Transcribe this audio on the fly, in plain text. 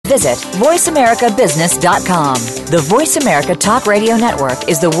visit voiceamericabusiness.com. The Voice America Talk Radio Network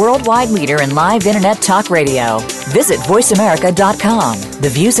is the worldwide leader in live Internet talk radio. Visit voiceamerica.com. The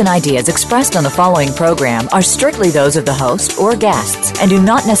views and ideas expressed on the following program are strictly those of the host or guests and do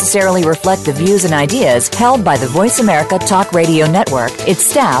not necessarily reflect the views and ideas held by the Voice America Talk Radio Network, its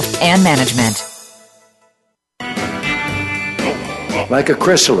staff, and management. Like a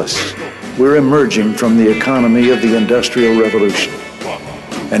chrysalis, we're emerging from the economy of the Industrial Revolution,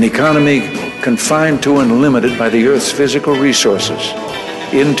 an economy confined to and limited by the Earth's physical resources,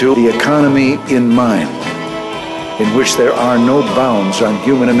 into the economy in mind, in which there are no bounds on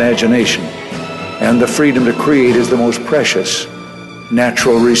human imagination, and the freedom to create is the most precious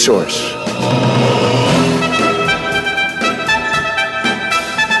natural resource.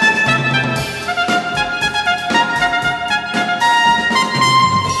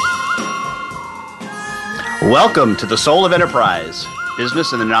 Welcome to the Soul of Enterprise,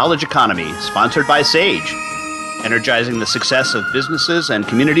 Business in the Knowledge Economy, sponsored by Sage, energizing the success of businesses and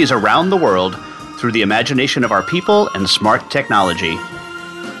communities around the world through the imagination of our people and smart technology.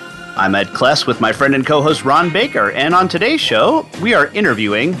 I'm Ed Kless with my friend and co-host Ron Baker, and on today's show, we are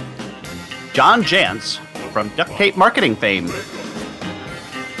interviewing John Jantsch from duct tape marketing fame.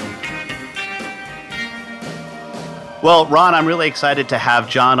 Well, Ron, I'm really excited to have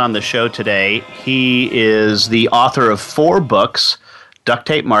John on the show today. He is the author of 4 books, Duct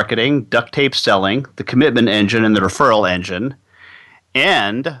Tape Marketing, Duct Tape Selling, The Commitment Engine, and The Referral Engine.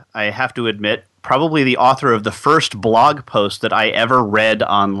 And I have to admit, probably the author of the first blog post that I ever read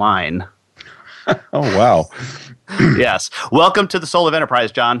online. Oh, wow. Yes. Welcome to the Soul of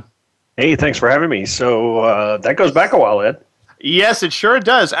Enterprise, John. Hey, thanks for having me. So that goes back a while, Ed. Yes, it sure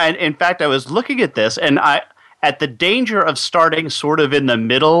does. And in fact, I was looking at this, and at the danger of starting sort of in the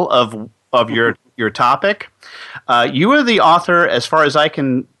middle of your topic, you are the author, as far as I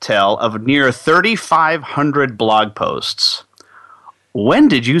can tell, of near 3,500 blog posts. When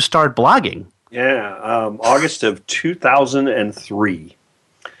did you start blogging? Yeah, August of 2003.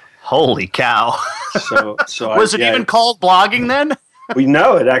 Holy cow. So was it even called blogging then?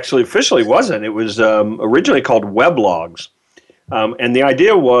 No, it actually officially wasn't. It was originally called weblogs. And the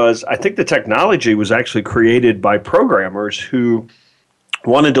idea was, I think the technology was actually created by programmers who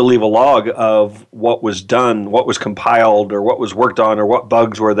wanted to leave a log of what was done, what was compiled, or what was worked on, or what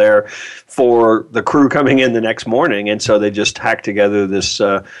bugs were there for the crew coming in the next morning. And so they just hacked together this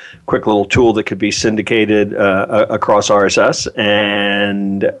quick little tool that could be syndicated across RSS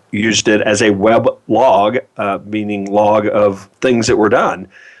and used it as a web log, meaning log of things that were done.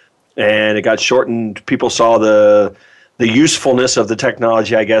 And it got shortened. People saw the usefulness of the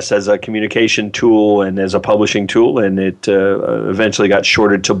technology, I guess, as a communication tool and as a publishing tool, and it eventually got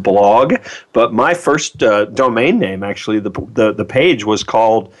shorted to blog. But my first domain name, actually, the page was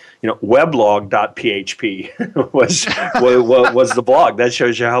called, weblog.php was the blog. That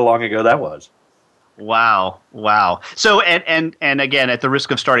shows you how long ago that was. Wow. So, and again, at the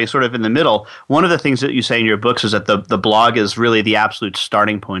risk of starting sort of in the middle, one of the things that you say in your books is that the blog is really the absolute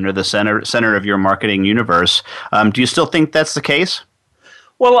starting point or the center of your marketing universe. Do you still think that's the case?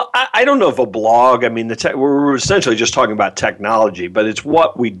 Well, I don't know if a blog, I mean, we're essentially just talking about technology, but it's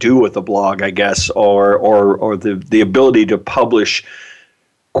what we do with the blog, I guess, or the ability to publish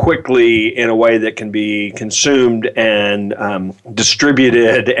quickly in a way that can be consumed and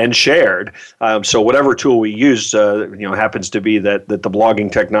distributed and shared. So whatever tool we use, happens to be that the blogging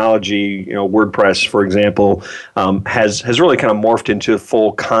technology, WordPress, for example, has really kind of morphed into a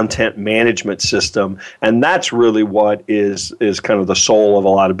full content management system, and that's really what is kind of the soul of a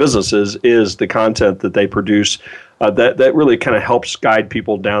lot of businesses, is the content that they produce that really kind of helps guide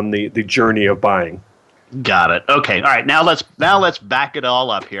people down the journey of buying. Got it. Okay. All right. Now let's back it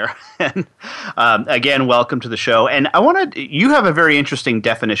all up here. And again, welcome to the show. And you have a very interesting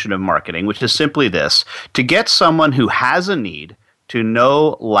definition of marketing, which is simply this: to get someone who has a need to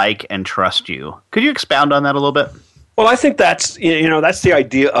know, like, and trust you. Could you expound on that a little bit? Well, I think that's the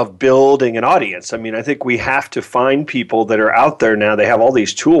idea of building an audience. I mean, I think we have to find people that are out there now. They have all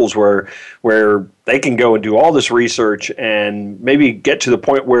these tools where they can go and do all this research and maybe get to the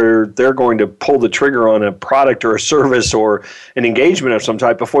point where they're going to pull the trigger on a product or a service or an engagement of some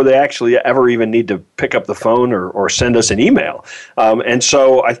type before they actually ever even need to pick up the phone or send us an email. And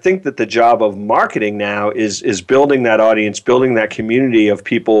so I think that the job of marketing now is building that audience, building that community of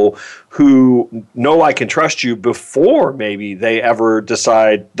people who know, like, and trust you before maybe they ever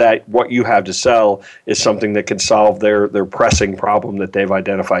decide that what you have to sell is something that can solve their pressing problem that they've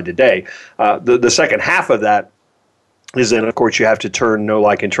identified today. The second half of that is then, of course, you have to turn know,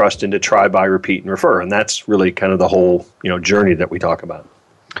 like, and trust into try, buy, repeat, and refer. And that's really kind of the whole journey that we talk about.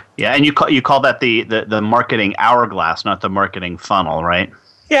 Yeah, and you call that the marketing hourglass, not the marketing funnel, right?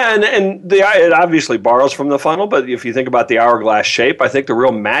 Yeah, and it obviously borrows from the funnel, but if you think about the hourglass shape, I think the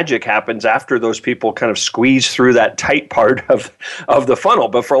real magic happens after those people kind of squeeze through that tight part of the funnel.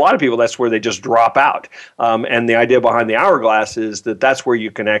 But for a lot of people, that's where they just drop out. And the idea behind the hourglass is that that's where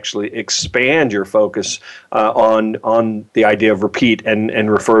you can actually expand your focus on the idea of repeat and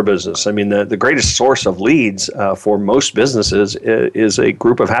refer business. I mean, the greatest source of leads for most businesses is a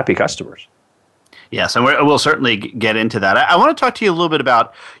group of happy customers. Yes, and we'll certainly get into that. I want to talk to you a little bit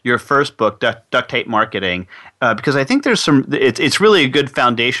about your first book, Duct Tape Marketing, because I think there's it's really a good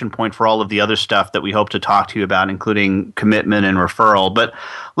foundation point for all of the other stuff that we hope to talk to you about, including commitment and referral. But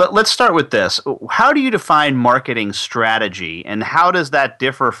let's start with this. How do you define marketing strategy, and how does that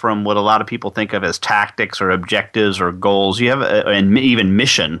differ from what a lot of people think of as tactics or objectives or goals? You have and even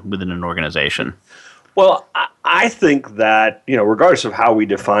mission within an organization. Well, I think that, regardless of how we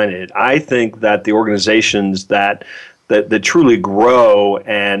define it, I think that the organizations that truly grow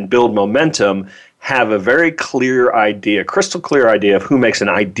and build momentum have a very clear idea, crystal clear idea of who makes an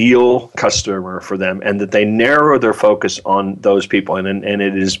ideal customer for them, and that they narrow their focus on those people. And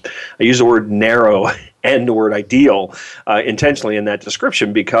it is, I use the word narrow and the word ideal intentionally in that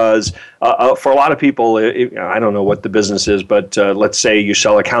description, because for a lot of people, I don't know what the business is, but let's say you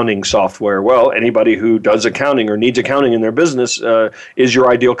sell accounting software. Well, anybody who does accounting or needs accounting in their business is your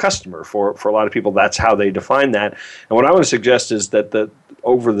ideal customer. For a lot of people, that's how they define that. And what I want to suggest is that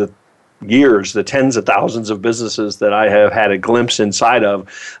over the years, the tens of thousands of businesses that I have had a glimpse inside of,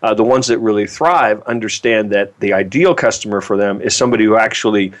 the ones that really thrive understand that the ideal customer for them is somebody who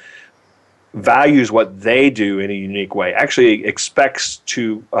actually values what they do in a unique way, actually expects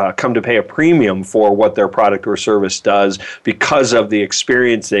to come to pay a premium for what their product or service does because of the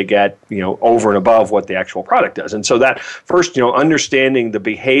experience they get, over and above what the actual product does. And so that first, understanding the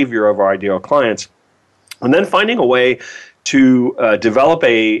behavior of our ideal clients, and then finding a way to develop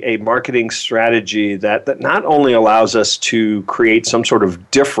a marketing strategy that not only allows us to create some sort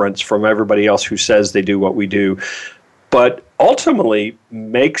of difference from everybody else who says they do what we do, but ultimately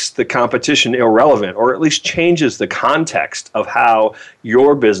makes the competition irrelevant, or at least changes the context of how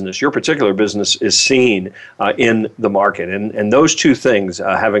your particular business is seen in the market. And those two things,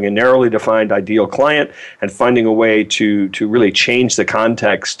 having a narrowly defined ideal client and finding a way to really change the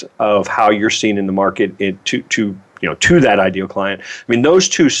context of how you're seen in the market to that ideal client. I mean, those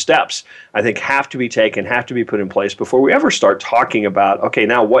two steps, I think, have to be taken, have to be put in place before we ever start talking about, okay,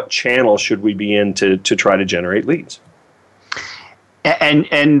 now what channel should we be in to try to generate leads?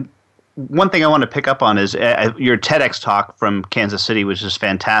 And one thing I want to pick up on is your TEDx talk from Kansas City, which is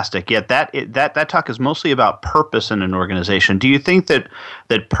fantastic. Yet that talk is mostly about purpose in an organization. Do you think that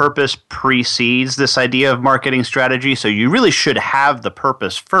purpose precedes this idea of marketing strategy? So you really should have the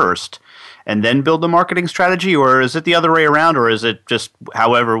purpose first and then build the marketing strategy, or is it the other way around, or is it just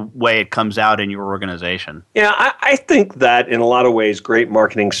however way it comes out in your organization? Yeah, I think that in a lot of ways, great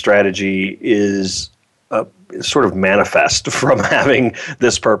marketing strategy is sort of manifest from having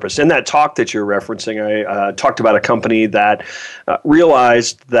this purpose. In that talk that you're referencing, I talked about a company that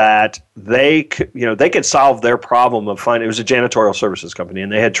realized that they could solve their problem of finding. It was a janitorial services company,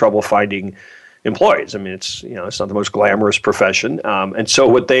 and they had trouble finding employees. I mean, it's not the most glamorous profession, and so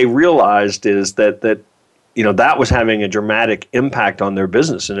what they realized is that that was having a dramatic impact on their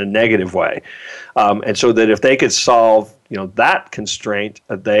business in a negative way, and so that if they could solve that constraint,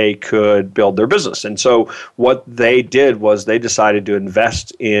 they could build their business. And so what they did was they decided to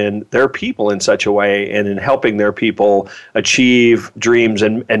invest in their people in such a way, and in helping their people achieve dreams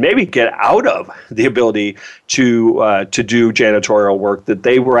and maybe get out of the ability to do janitorial work, that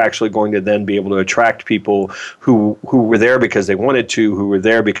they were actually going to then be able to attract people who were there because they wanted to, who were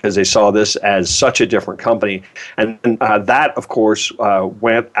there because they saw this as such a different company. And that, of course,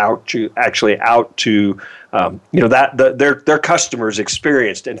 went out to their customers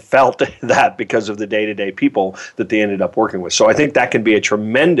experienced and felt that because of the day-to-day people that they ended up working with. So I think that can be a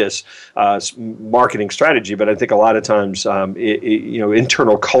tremendous marketing strategy, but I think a lot of times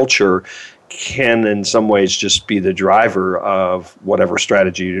internal culture can in some ways just be the driver of whatever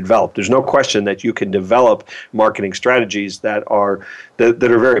strategy you develop. There's no question that you can develop marketing strategies that are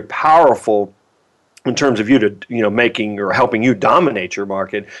very powerful in terms of making or helping you dominate your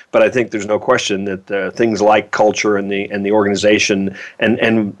market, but I think there's no question that things like culture and the organization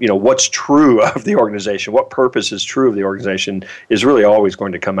and what's true of the organization, what purpose is true of the organization, is really always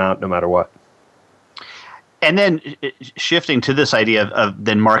going to come out no matter what. And then shifting to this idea of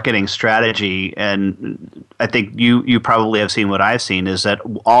then marketing strategy, and I think you probably have seen what I've seen, is that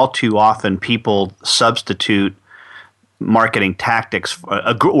all too often people substitute marketing tactics,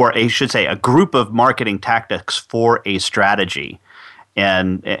 or I should say, a group of marketing tactics for a strategy.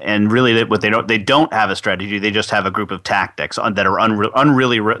 And really, they don't have a strategy. They just have a group of tactics that are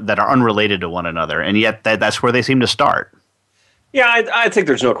unrelated to one another. And yet, that's where they seem to start. Yeah, I think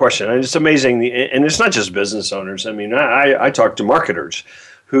there's no question. And it's amazing, and it's not just business owners. I mean, I talk to marketers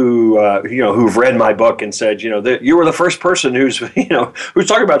who've read my book and said, that you were the first person who's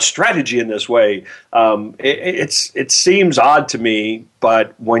talking about strategy in this way. It seems odd to me,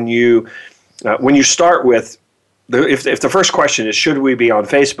 but when you start with if the first question is should we be on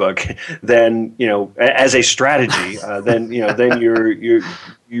Facebook, then as a strategy, then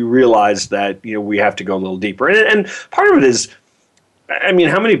you realize that we have to go a little deeper, and part of it is. I mean,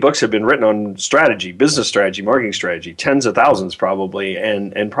 how many books have been written on strategy, business strategy, marketing strategy? Tens of thousands probably,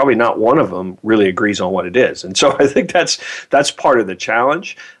 and probably not one of them really agrees on what it is. And so I think that's part of the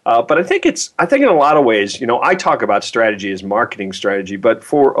challenge. But I think in a lot of ways, I talk about strategy as marketing strategy, but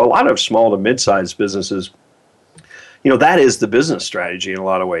for a lot of small to mid-sized businesses, that is the business strategy in a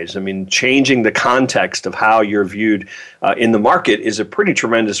lot of ways. I mean, changing the context of how you're viewed in the market is a pretty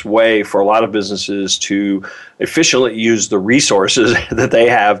tremendous way for a lot of businesses to efficiently use the resources that they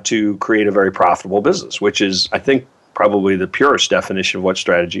have to create a very profitable business, which is, I think, probably the purest definition of what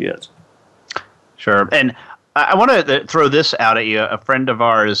strategy is. Sure. And I want to throw this out at you. A friend of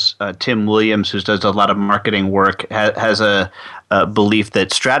ours, Tim Williams, who does a lot of marketing work, has a belief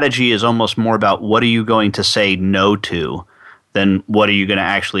that strategy is almost more about what are you going to say no to than what are you going to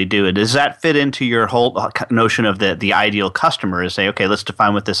actually do. And does that fit into your whole notion of the ideal customer? Is say, okay, let's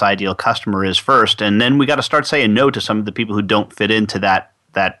define what this ideal customer is first, and then we got to start saying no to some of the people who don't fit into that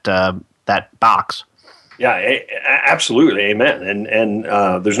box. Yeah, absolutely. Amen. And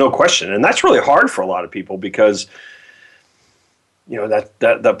there's no question. And that's really hard for a lot of people because,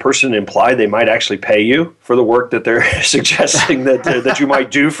 that person implied they might actually pay you for the work that they're suggesting that you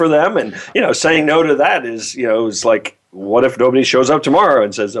might do for them. And, saying no to that is like, what if nobody shows up tomorrow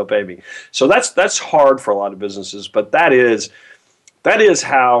and says they'll pay me? So that's hard for a lot of businesses. But that is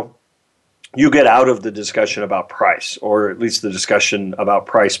how you get out of the discussion about price, or at least the discussion about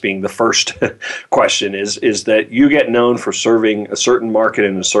price being the first question, is that you get known for serving a certain market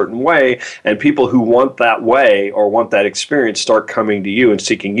in a certain way, and people who want that way or want that experience start coming to you and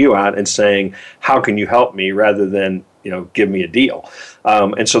seeking you out and saying, how can you help me, rather than give me a deal.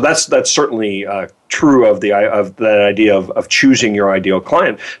 And so that's certainly true of that idea of choosing your ideal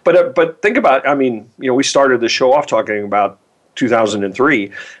client. But think about, we started the show off talking about 2003.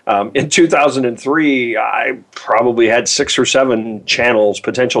 In 2003, I probably had 6 or 7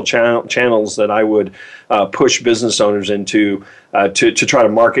 potential channels that I would push business owners into to try to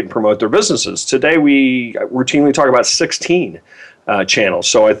market and promote their businesses. Today, we routinely talk about 16 channels.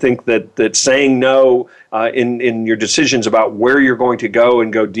 So I think that saying no in your decisions about where you're going to go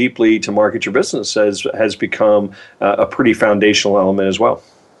and go deeply to market your business has become a pretty foundational element as well.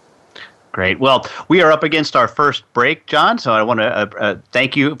 Great. Well, we are up against our first break, John, so I want to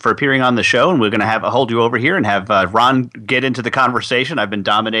thank you for appearing on the show, and we're going to hold you over here and have Ron get into the conversation. I've been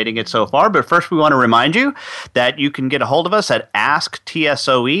dominating it so far, but first we want to remind you that you can get a hold of us at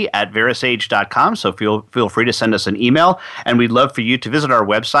asktsoe@verisage.com, so feel free to send us an email, and we'd love for you to visit our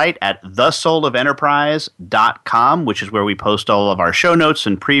website at thesoulofenterprise.com, which is where we post all of our show notes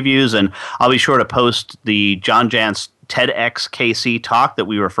and previews, and I'll be sure to post the John Jantsch TEDxKC talk that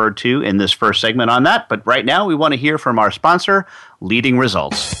we referred to in this first segment on that. But right now, we want to hear from our sponsor, Leading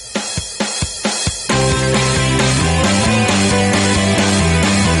Results.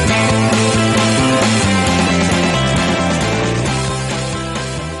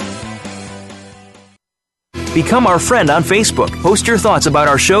 Become our friend on Facebook. Post your thoughts about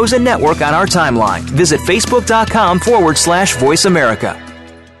our shows and network on our timeline. Visit facebook.com/Voice America.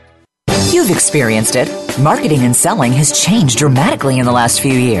 You've experienced it. Marketing and selling has changed dramatically in the last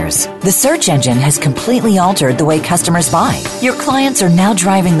few years. The search engine has completely altered the way customers buy. Your clients are now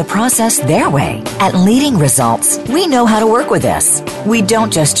driving the process their way. At Leading Results, we know how to work with this. We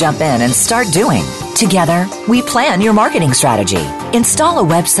don't just jump in and start doing. Together, we plan your marketing strategy, install a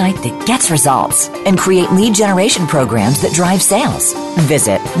website that gets results, and create lead generation programs that drive sales.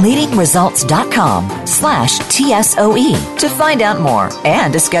 Visit leadingresults.com/TSOE to find out more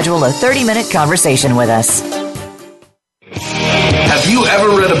and to schedule a 30-minute conversation with us. Have you ever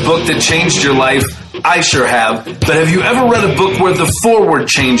read a book that changed your life? I sure have. But have you ever read a book where the foreword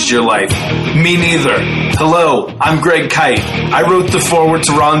changed your life? Me neither. Hello, I'm Greg Kite. I wrote the foreword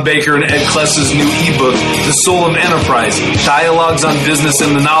to Ron Baker and Ed Kless's new ebook, The Soul of Enterprise, Dialogues on Business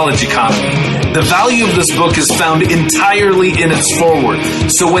and the Knowledge Economy. The value of this book is found entirely in its foreword.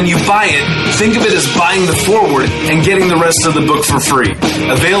 So when you buy it, think of it as buying the foreword and getting the rest of the book for free.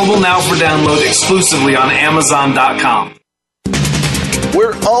 Available now for download exclusively on Amazon.com.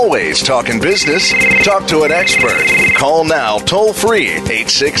 We're always talking business. Talk to an expert. Call now toll free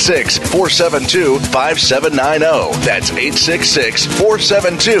 866-472-5790. That's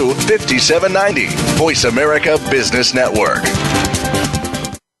 866-472-5790. Voice America Business Network.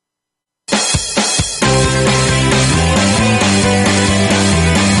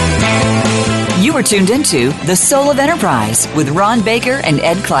 You are tuned into The Soul of Enterprise with Ron Baker and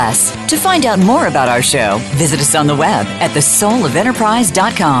Ed Kless. To find out more about our show, visit us on the web at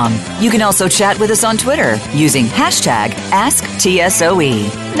thesoulofenterprise.com. You can also chat with us on Twitter using hashtag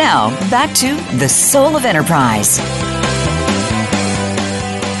AskTSOE. Now, back to The Soul of Enterprise.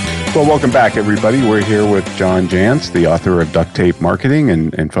 Well, welcome back, everybody. We're here with John Jantsch, the author of Duct Tape Marketing.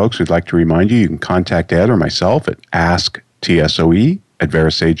 And folks, we'd like to remind you can contact Ed or myself at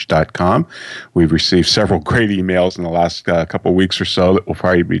AskTSOE@verisage.com. We've received several great emails in the last couple of weeks or so that we'll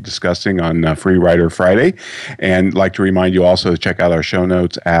probably be discussing on Free Rider Friday. And I'd like to remind you also to check out our show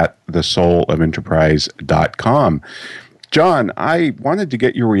notes at thesoulofenterprise.com. John, I wanted to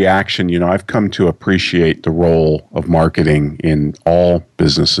get your reaction. You know, I've come to appreciate the role of marketing in all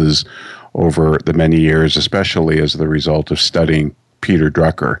businesses over the many years, especially as the result of studying Peter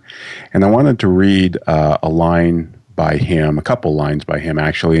Drucker. And I wanted to read a line by him, a couple lines by him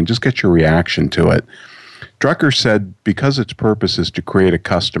actually, and just get your reaction to it. Drucker said, because its purpose is to create a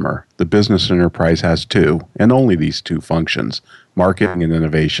customer, the business enterprise has two, and only these two functions, marketing and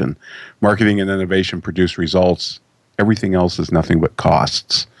innovation. Marketing and innovation produce results. Everything else is nothing but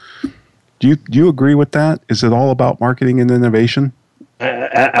costs. Do you agree with that? Is it all about marketing and innovation?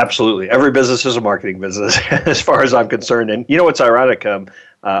 Absolutely. Every business is a marketing business, as far as I'm concerned. And you know what's ironic?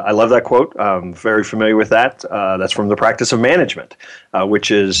 I love that quote. I'm very familiar with that. That's from The Practice of Management,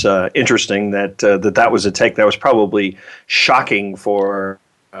 which is interesting that was a take that was probably shocking for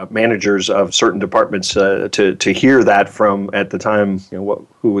managers of certain departments to hear that from, at the time,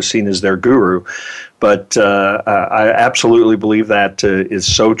 who was seen as their guru. But I absolutely believe that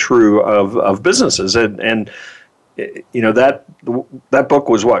is so true of businesses. And you know, that book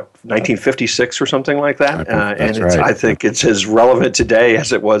was what, 1956 or something like that, and right. I think it's as relevant today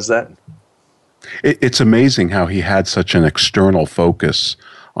as it was then. It's amazing how he had such an external focus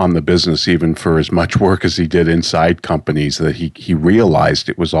on the business, even for as much work as he did inside companies, that he realized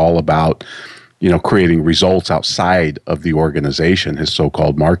it was all about, you know, creating results outside of the organization, his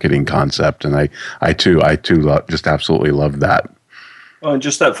so-called marketing concept. And I too just absolutely love that. Well, and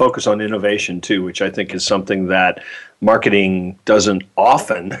just that focus on innovation, too, which I think is something that marketing doesn't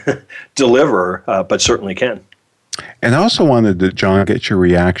often deliver, but certainly can. And I also wanted to, John, get your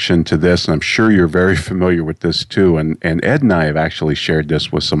reaction to this, and I'm sure you're very familiar with this, too. And Ed and I have actually shared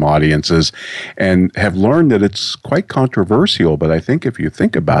this with some audiences and have learned that it's quite controversial, but I think if you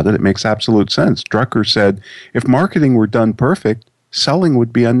think about it, it makes absolute sense. Drucker said, if marketing were done perfect, selling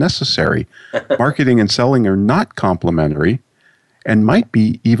would be unnecessary. Marketing and selling are not complementary and might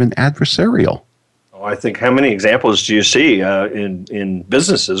be even adversarial. Oh, I think, how many examples do you see in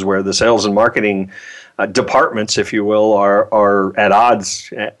businesses where the sales and marketing departments, if you will, are at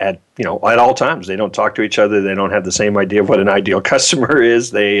odds at all times? They don't talk to each other. They don't have the same idea of what an ideal customer is.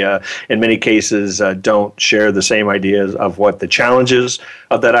 They, in many cases, don't share the same ideas of what the challenges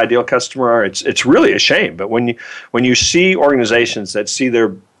of that ideal customer are. It's really a shame. But when you see organizations that see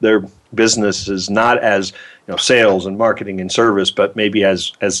their businesses not as sales and marketing and service, but maybe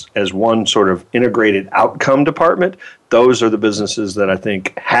as one sort of integrated outcome department, those are the businesses that I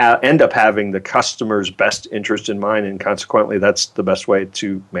think end up having the customer's best interest in mind, and consequently, that's the best way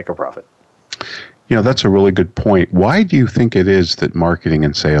to make a profit. That's a really good point. Why do you think it is that marketing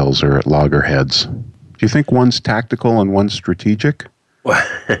and sales are at loggerheads? Do you think one's tactical and one's strategic? Well,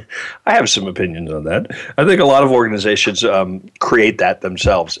 I have some opinions on that. I think a lot of organizations create that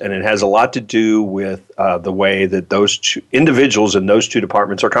themselves, and it has a lot to do with the way that those two individuals in those two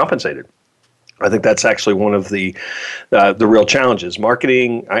departments are compensated. I think that's actually one of the real challenges.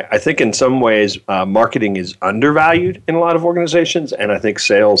 Marketing, I think in some ways, marketing is undervalued in a lot of organizations, and I think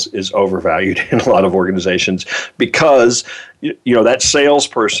sales is overvalued in a lot of organizations because that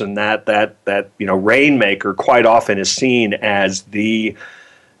salesperson, that rainmaker, quite often is seen as the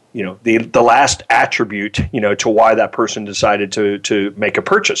the last attribute, to why that person decided to make a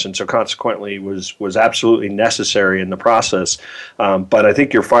purchase, and so consequently was absolutely necessary in the process. But I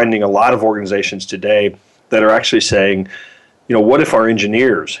think you're finding a lot of organizations today that are actually saying, what if our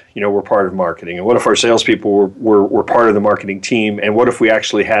engineers, were part of marketing, and what if our salespeople were part of the marketing team, and what if we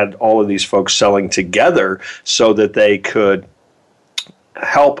actually had all of these folks selling together so that they could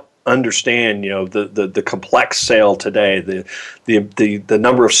help understand, the complex sale today, the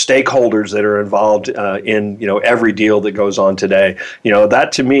number of stakeholders that are involved in every deal that goes on today.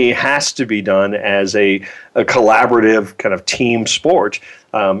 That to me has to be done as a collaborative kind of team sport.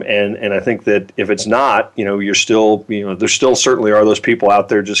 And I think that if it's not, you're still, there still certainly are those people out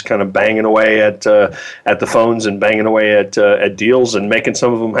there just kind of banging away at the phones and banging away at deals and making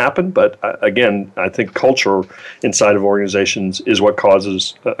some of them happen. But again, I think culture inside of organizations is what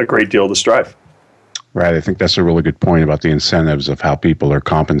causes a great deal of the strife. Right. I think that's a really good point about the incentives of how people are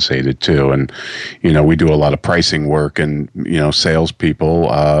compensated too. And, we do a lot of pricing work, and, salespeople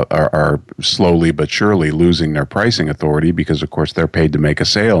are slowly but surely losing their pricing authority because, of course, they're paid to make a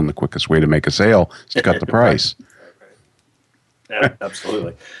sale. And the quickest way to make a sale is to cut the price. Yeah,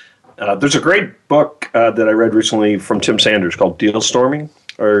 absolutely. There's a great book that I read recently from Tim Sanders called Deal Storming.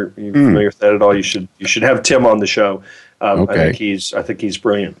 Are you familiar with that at all? You should have Tim on the show. Okay. I think he's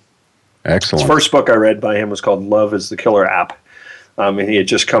brilliant. Excellent. His first book I read by him was called Love is the Killer App. And he had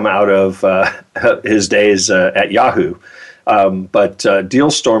just come out of his days at Yahoo. But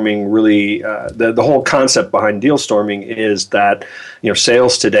deal storming really, the whole concept behind deal storming is that,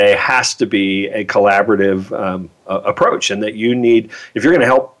 sales today has to be a collaborative approach, and that you need, if you're going to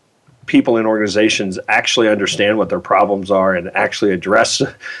help people in organizations actually understand what their problems are and actually address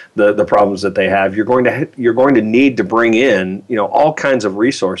the problems that they have, you're going to need to bring in all kinds of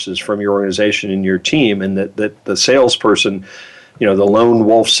resources from your organization and your team, and that the salesperson, the lone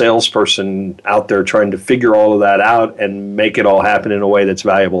wolf salesperson out there trying to figure all of that out and make it all happen in a way that's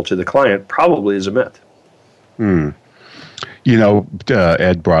valuable to the client probably is a myth.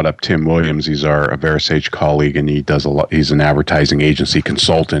 Ed brought up Tim Williams. He's our VeraSage colleague, and he does a lot. He's an advertising agency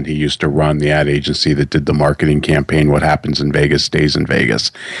consultant. He used to run the ad agency that did the marketing campaign, What Happens in Vegas Stays in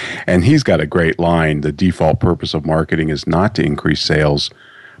Vegas. And he's got a great line. The default purpose of marketing is not to increase sales,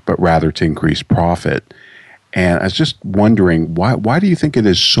 but rather to increase profit. And I was just wondering, why do you think it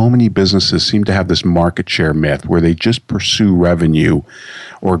is so many businesses seem to have this market share myth where they just pursue revenue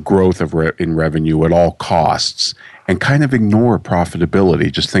or growth in revenue at all costs and kind of ignore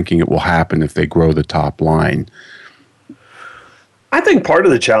profitability, just thinking it will happen if they grow the top line? I think part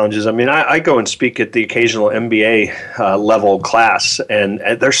of the challenge is, I go and speak at the occasional MBA level class, and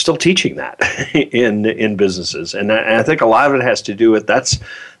they're still teaching that in businesses. And I think a lot of it has to do with that's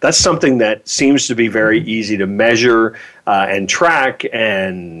something that seems to be very easy to measure and track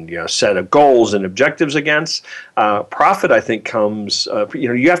and set of goals and objectives against. Profit, I think, comes,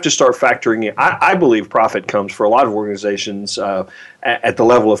 you have to start factoring in. I believe profit comes for a lot of organizations at the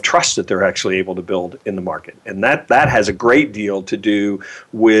level of trust that they're actually able to build in the market. And that has a great deal to do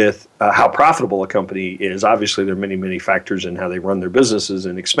with how profitable a company is. Obviously, there are many, many factors in how they run their businesses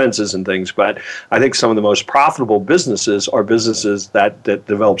and expenses and things. But I think some of the most profitable businesses are businesses that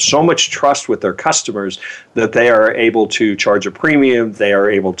develop so much trust with their customers that they are able to charge a premium, they are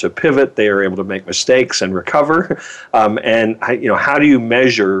able to pivot, they are able to make mistakes and recover. And how do you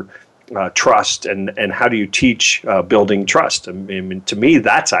measure trust, and how do you teach building trust? To me,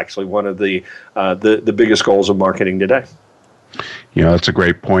 that's actually one of the biggest goals of marketing today. That's a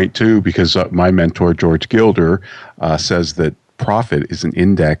great point too, because my mentor George Gilder says that profit is an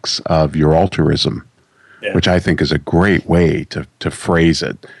index of your altruism, which I think is a great way to phrase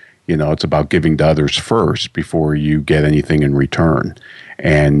it. It's about giving to others first before you get anything in return,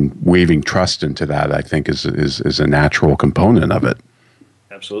 and weaving trust into that, I think, is a natural component of it.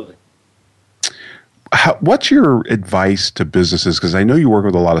 Absolutely. What's your advice to businesses? Because I know you work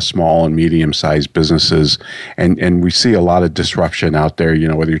with a lot of small and medium-sized businesses, and we see a lot of disruption out there,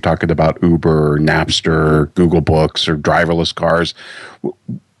 whether you're talking about Uber or Napster or Google Books or driverless cars.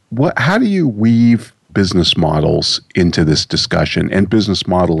 How do you weave business models into this discussion and business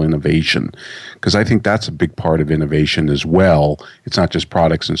model innovation? Because I think that's a big part of innovation as well. It's not just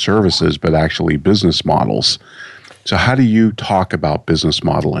products and services, but actually business models. So how do you talk about business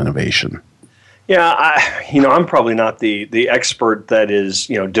model innovation? Yeah, I'm probably not the expert that is,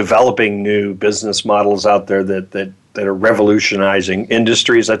 developing new business models out there that are revolutionizing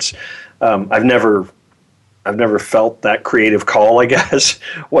industries. That's I've never I've never felt that creative call, I guess.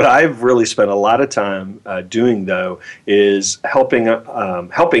 What I've really spent a lot of time doing, though, is helping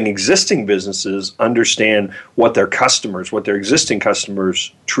existing businesses understand what their existing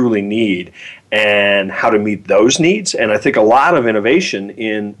customers truly need and how to meet those needs. And I think a lot of innovation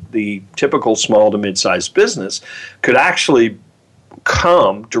in the typical small to mid-sized business could actually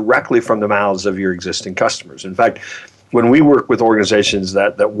come directly from the mouths of your existing customers. In fact, when we work with organizations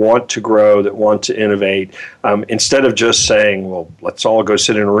that want to grow, that want to innovate, instead of just saying, well, let's all go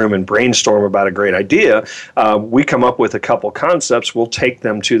sit in a room and brainstorm about a great idea, we come up with a couple concepts. We'll take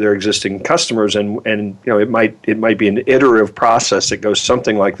them to their existing customers, and it might be an iterative process that goes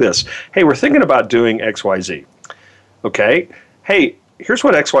something like this. Hey, we're thinking about doing XYZ. Okay. Hey, here's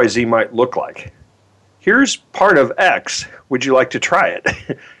what XYZ might look like. Here's part of X. Would you like to try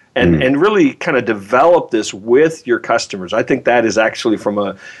it? And really kind of develop this with your customers. I think that is actually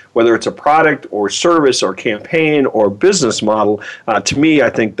whether it's a product or service or campaign or business model, to me, I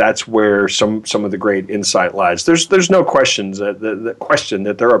think that's where some of the great insight lies. There's no question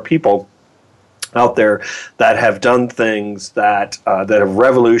that there are people out there that have done things that have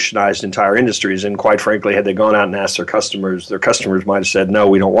revolutionized entire industries. And quite frankly, had they gone out and asked their customers might have said, no,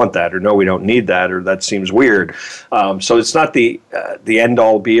 we don't want that, or no, we don't need that, or that seems weird. So it's not the end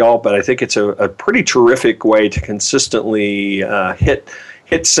all be all, but I think it's a pretty terrific way to consistently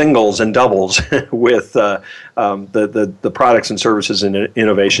hit singles and doubles with the products and services and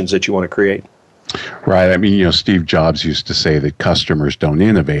innovations that you want to create. Right. I mean, Steve Jobs used to say that customers don't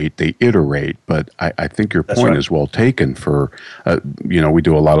innovate, they iterate. But I think your point is well taken for, we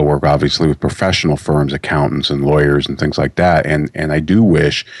do a lot of work, obviously, with professional firms, accountants and lawyers and things like that. And I do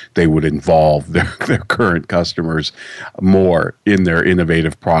wish they would involve their current customers more in their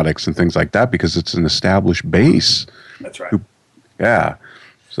innovative products and things like that, because it's an established base. That's right. Yeah.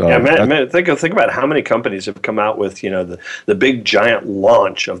 So think about how many companies have come out with the big giant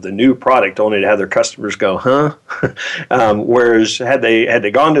launch of the new product only to have their customers go, huh? Whereas had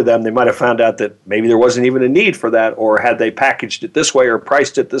they gone to them, they might have found out that maybe there wasn't even a need for that, or had they packaged it this way or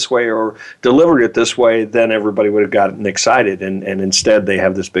priced it this way or delivered it this way, then everybody would have gotten excited, and instead they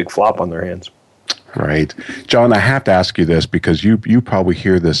have this big flop on their hands. Right. John, I have to ask you this because you probably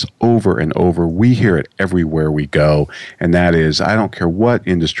hear this over and over. We hear it everywhere we go, and that is, I don't care what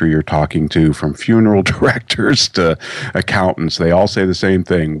industry you're talking to, from funeral directors to accountants, they all say the same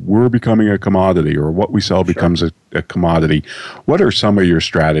thing. We're becoming a commodity, or what we sell becomes a commodity. What are some of your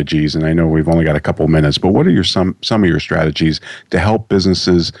strategies, and I know we've only got a couple minutes, but what are some of your strategies to help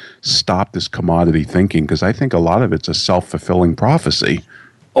businesses stop this commodity thinking? Because I think a lot of it's a self-fulfilling prophecy.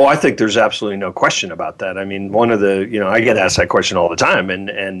 Oh, I think there's absolutely no question about that. I mean, I get asked that question all the time,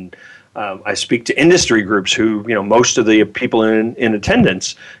 and I speak to industry groups who, most of the people in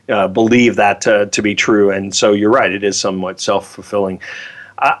attendance believe that to be true. And so you're right, it is somewhat self-fulfilling.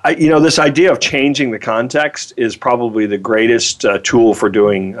 This idea of changing the context is probably the greatest tool for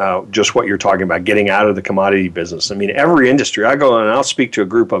doing just what you're talking about, getting out of the commodity business. I mean, every industry, I go and I'll speak to a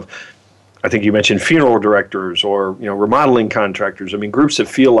group of, I think you mentioned funeral directors or remodeling contractors. I mean, groups that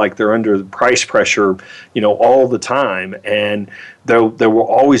feel like they're under price pressure, all the time, and there will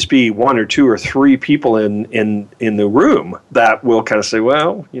always be one or two or three people in the room that will kind of say,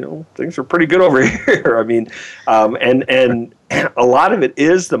 well, things are pretty good over here. I mean, and a lot of it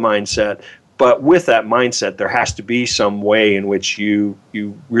is the mindset. But with that mindset, there has to be some way in which you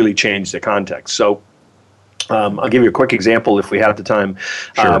really change the context. So. I'll give you a quick example if we have the time.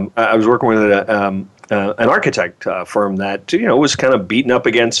 Sure. I was working with an architect firm that was kind of beaten up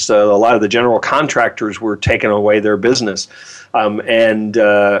against a lot of the general contractors were taking away their business, and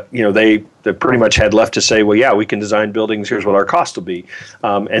they pretty much had left to say, well, yeah, we can design buildings. Here's what our cost will be,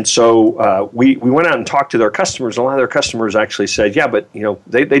 and so we went out and talked to their customers. A lot of their customers actually said, yeah, but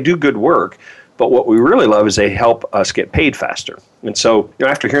they do good work. But what we really love is they help us get paid faster. And so,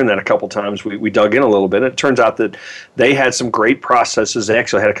 after hearing that a couple times, we dug in a little bit. And it turns out that they had some great processes. They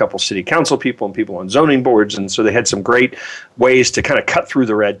actually had a couple city council people and people on zoning boards. And so they had some great ways to kind of cut through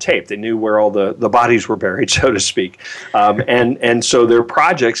the red tape. They knew where all the bodies were buried, so to speak. And so their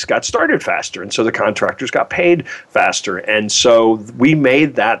projects got started faster. And so the contractors got paid faster. And so we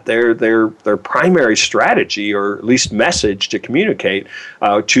made that their primary strategy, or at least message to communicate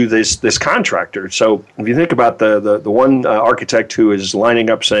to this contractor. So if you think about the one architect who is lining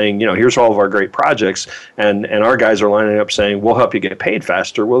up saying, here's all of our great projects, and our guys are lining up saying, we'll help you get paid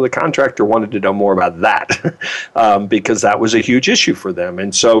faster. Well, the contractor wanted to know more about that because that was a huge issue for them.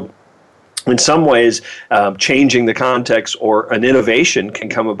 And so in some ways, changing the context or an innovation can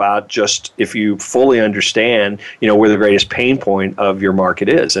come about just if you fully understand, where the greatest pain point of your market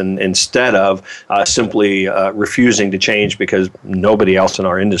is, and instead of simply refusing to change because nobody else in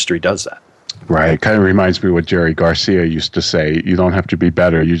our industry does that. Right. It kind of reminds me what Jerry Garcia used to say. You don't have to be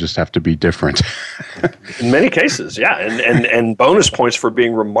better. You just have to be different. In many cases, yeah. And bonus points for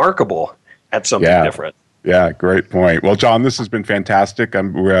being remarkable at something different. Yeah, great point. Well, John, this has been fantastic.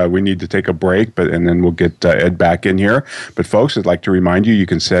 We need to take a break, and then we'll get Ed back in here. But folks, I'd like to remind you, you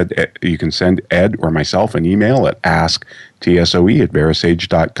can send Ed or myself an email at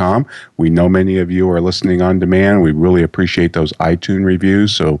asktsoe@verasage.com. We know many of you are listening on demand. We really appreciate those iTunes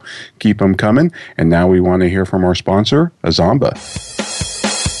reviews, so keep them coming. And now we want to hear from our sponsor, Azamba.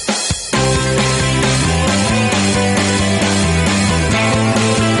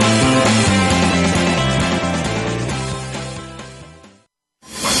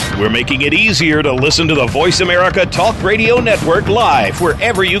 We're making it easier to listen to the Voice America Talk Radio Network live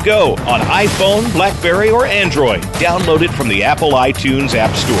wherever you go on iPhone, BlackBerry, or Android. Download it from the Apple iTunes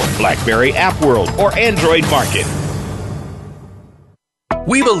App Store, BlackBerry App World, or Android Market.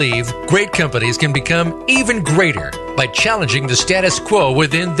 We believe great companies can become even greater by challenging the status quo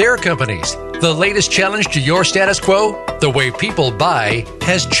within their companies. The latest challenge to your status quo? The way people buy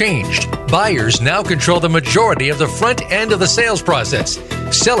has changed. Buyers now control the majority of the front end of the sales process.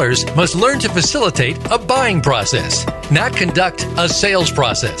 Sellers must learn to facilitate a buying process, not conduct a sales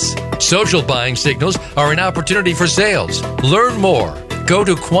process. Social buying signals are an opportunity for sales. Learn more. Go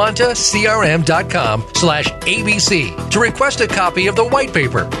to quantacrm.com/ABC to request a copy of the white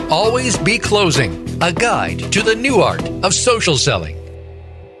paper, Always Be Closing, a guide to the new art of social selling.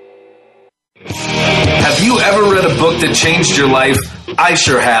 Have you ever read a book that changed your life? I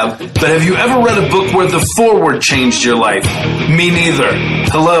sure have. But have you ever read a book where the foreword changed your life? Me neither.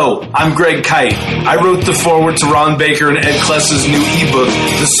 Hello, I'm Greg Kite. I wrote the foreword to Ron Baker and Ed Kless's new ebook,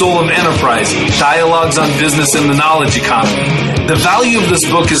 The Soul of Enterprise, Dialogues on Business and the Knowledge Economy. The value of this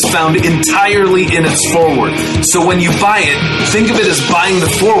book is found entirely in its foreword. So when you buy it, think of it as buying the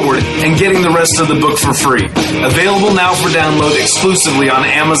foreword and getting the rest of the book for free. Available now for download exclusively on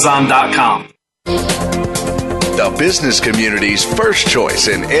Amazon.com. The business community's first choice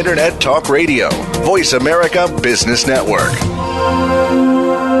in Internet Talk Radio. Voice America Business Network.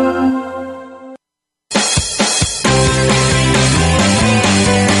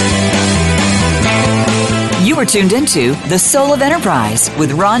 You are tuned into The Soul of Enterprise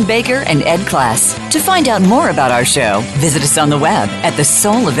with Ron Baker and Ed Kless. To find out more about our show, visit us on the web at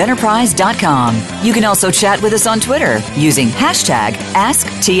thesoulofenterprise.com. You can also chat with us on Twitter using hashtag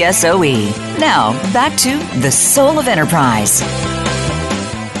AskTSOE. Now, back to The Soul of Enterprise.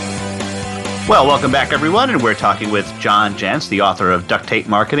 Well, welcome back, everyone, and we're talking with John Jantsch, the author of Duct Tape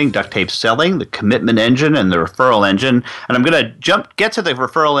Marketing, Duct Tape Selling, the Commitment Engine, and the Referral Engine. And I'm going to get to the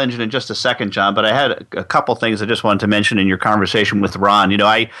Referral Engine in just a second, John, but I had a couple things I just wanted to mention in your conversation with Ron.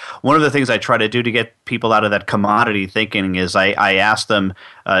 One of the things I try to do to get people out of that commodity thinking is I ask them,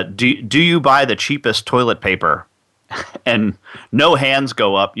 do you buy the cheapest toilet paper? And no hands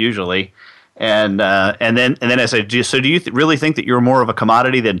go up usually. And then I say, do you really think that you're more of a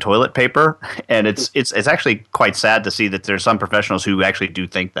commodity than toilet paper? And it's actually quite sad to see that there's some professionals who actually do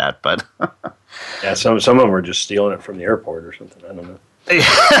think that. But yeah, some of them are just stealing it from the airport or something. I don't know.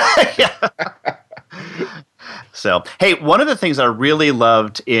 Yeah. So, hey, one of the things I really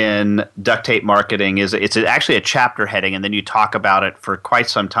loved in Duct Tape Marketing is it's actually a chapter heading, and then you talk about it for quite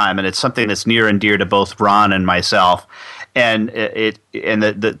some time, and it's something that's near and dear to both Ron and myself. And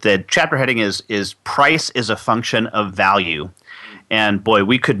the chapter heading is price is a function of value. And boy,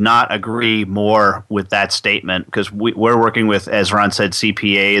 we could not agree more with that statement, because we're working with, as Ron said,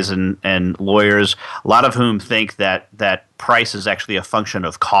 CPAs and lawyers, a lot of whom think that price is actually a function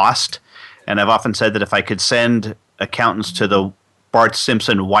of cost. And I've often said that if I could send accountants to the Bart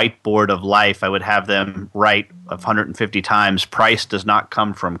Simpson whiteboard of life, I would have them write 150 times, price does not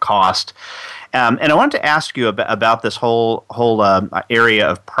come from cost. And I wanted to ask you about this whole area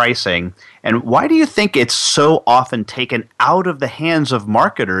of pricing, and why do you think it's so often taken out of the hands of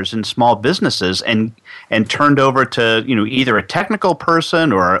marketers in small businesses and turned over to either a technical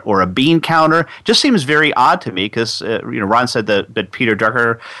person or a bean counter? Just seems very odd to me, because Ron said that Peter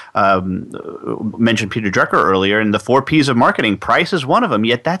Drucker mentioned Peter Drucker earlier, and the 4 Ps of marketing, price is one of them.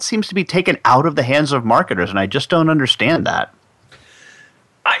 Yet that seems to be taken out of the hands of marketers, and I just don't understand that.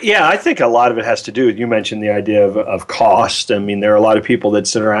 Yeah, I think a lot of it has to do with, you mentioned the idea of cost. I mean, there are a lot of people that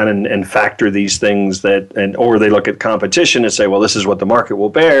sit around and factor these things or they look at competition and say, well, this is what the market will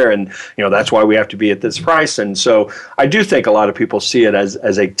bear, and that's why we have to be at this price. And so I do think a lot of people see it as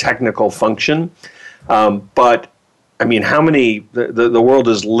a technical function. But I mean, how many, the world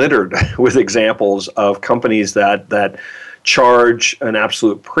is littered with examples of companies that charge an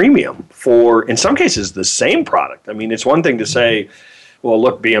absolute premium for, in some cases, the same product. I mean, it's one thing to say, well,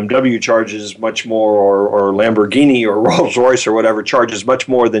 look, BMW charges much more, or Lamborghini or Rolls-Royce or whatever charges much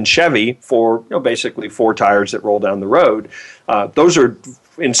more than Chevy for basically 4 tires that roll down the road. Those are,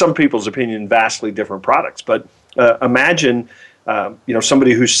 in some people's opinion, vastly different products. But imagine,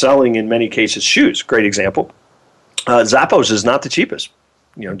 somebody who's selling, in many cases, shoes. Great example. Zappos is not the cheapest.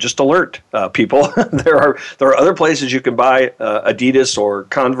 Just alert people. There are other places you can buy Adidas or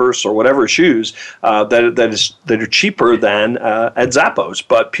Converse or whatever shoes that are cheaper than at Zappos,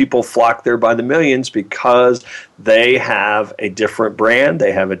 but people flock there by the millions because they have a different brand,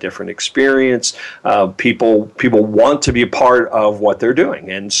 they have a different experience. People want to be a part of what they're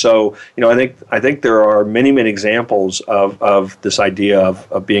doing, and so I think there are many examples of this idea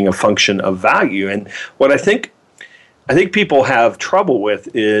of being a function of value. And what I think people have trouble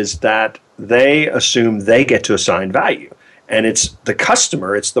with is that they assume they get to assign value. And it's the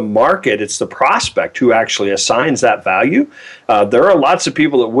customer, it's the market, it's the prospect who actually assigns that value. There are lots of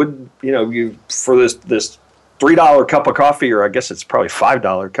people that would, for this $3 cup of coffee, or I guess it's probably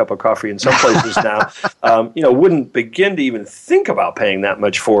 $5 cup of coffee in some places now, wouldn't begin to even think about paying that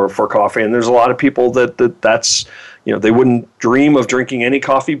much for coffee. And there's a lot of people that's they wouldn't dream of drinking any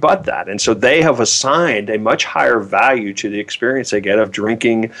coffee but that. And so they have assigned a much higher value to the experience they get of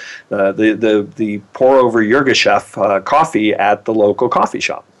drinking the pour-over Yirgacheffe coffee at the local coffee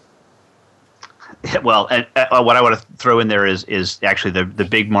shop. Well, and what I want to throw in there is actually the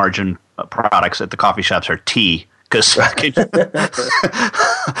big margin products at the coffee shops are tea. Because that's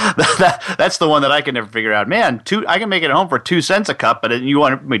the one that I can never figure out. Man, I can make it at home for 2 cents a cup, but you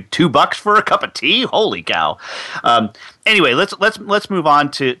want $2 for a cup of tea? Holy cow! Anyway, let's move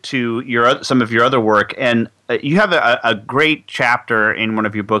on to some of your other work, and you have a great chapter in one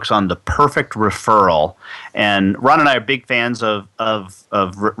of your books on the perfect referral. And Ron and I are big fans of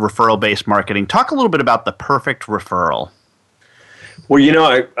referral based marketing. Talk a little bit about the perfect referral. Well,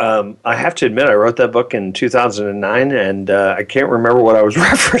 I have to admit, I wrote that book in 2009, and I can't remember what I was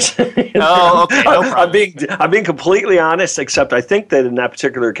referencing. Oh, okay, no problem. I'm being completely honest. Except I think that in that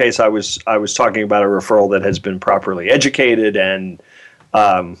particular case, I was talking about a referral that has been properly educated. And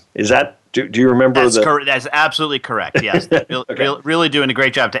is that? Do you remember? That's absolutely correct. Yes, okay. Really doing a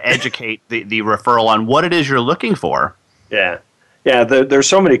great job to educate the referral on what it is you're looking for. Yeah. Yeah, there's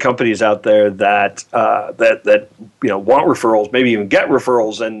so many companies out there that want referrals, maybe even get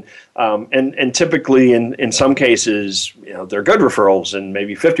referrals, and typically in some cases they're good referrals, and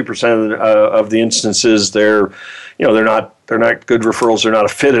maybe 50% of the instances they're not good referrals, they're not a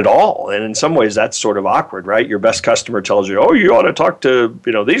fit at all, and in some ways that's sort of awkward, right? Your best customer tells you, oh, you ought to talk to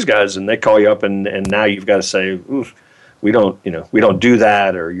these guys, and they call you up, and now you've got to say, oof, we don't do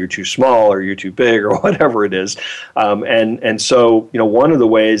that, or you're too small, or you're too big, or whatever it is. And so, one of the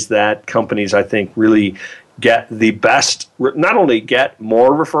ways that companies, I think, really get the best, not only get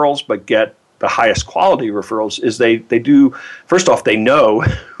more referrals, but get the highest quality referrals is they do, first off, they know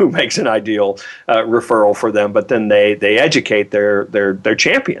who makes an ideal referral for them, but then they educate their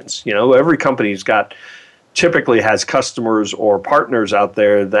champions. Every company's typically has customers or partners out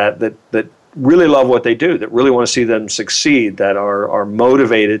there that really love what they do, that really want to see them succeed, that are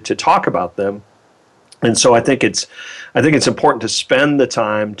motivated to talk about them. And so I think it's important to spend the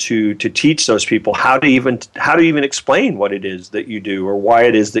time to teach those people how to even explain what it is that you do, or why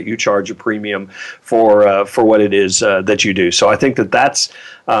it is that you charge a premium for what it is that you do. So I think that's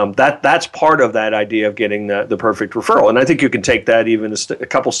part of that idea of getting the perfect referral. And I think you can take that even a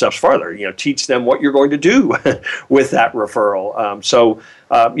couple steps farther. Teach them what you're going to do with that referral.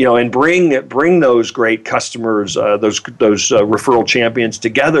 And bring those great customers, those referral champions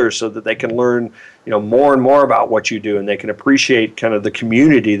together, so that they can learn more and more about what you do, and they can appreciate kind of the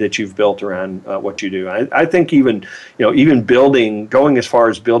community that you've built around what you do. I think even going as far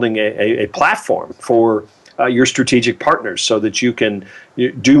as building a platform for your strategic partners, so that you can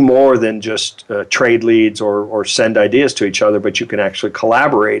do more than just trade leads or send ideas to each other, but you can actually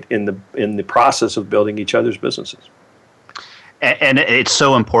collaborate in the process of building each other's businesses. And it's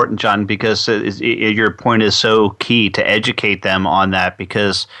so important, John, because your point is so key to educate them on that,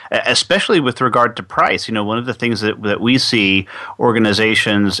 because especially with regard to price, one of the things that we see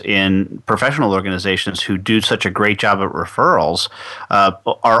professional organizations who do such a great job at referrals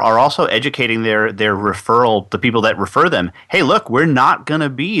are also educating their the people that refer them. Hey, look, we're not going to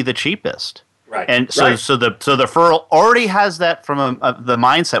be the cheapest. Right. And so the referral already has that from the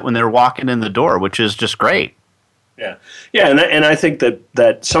mindset when they're walking in the door, which is just great. Yeah, and I think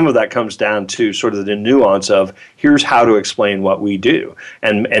that some of that comes down to sort of the nuance of here's how to explain what we do,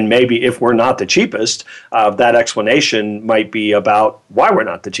 and maybe if we're not the cheapest, that explanation might be about why we're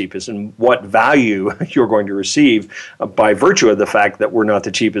not the cheapest and what value you're going to receive by virtue of the fact that we're not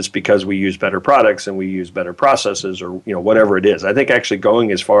the cheapest because we use better products and we use better processes, or whatever it is. I think actually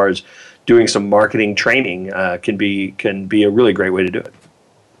going as far as doing some marketing training can be a really great way to do it.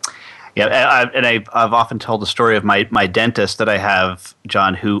 Yeah, I've often told the story of my dentist that I have,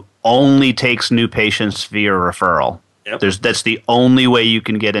 John, who only takes new patients via referral. Yep. That's the only way you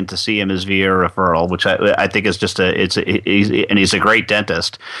can get in to see him is via referral, which I think is just he's a great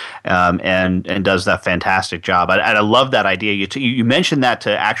dentist, and does that fantastic job. I love that idea. You mentioned that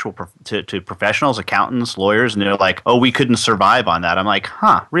to actual to professionals, accountants, lawyers, and they're like, "Oh, we couldn't survive on that." I'm like,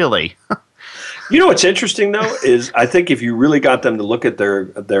 "Huh, really?" What's interesting though is I think if you really got them to look at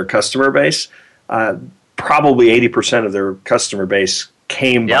their customer base, probably 80% of their customer base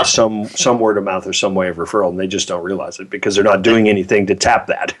came by some word of mouth or some way of referral, and they just don't realize it because they're not doing anything to tap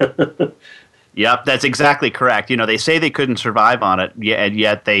that. Yep, that's exactly correct. They say they couldn't survive on it, and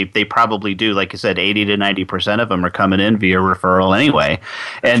yet they probably do. Like you said, 80 to 90% of them are coming in via referral anyway.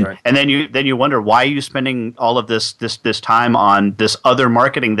 And right. And then you wonder, why are you spending all of this time on this other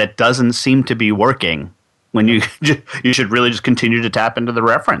marketing that doesn't seem to be working, when you should really just continue to tap into the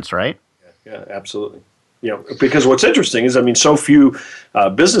reference, right? Yeah, absolutely. Because what's interesting is, so few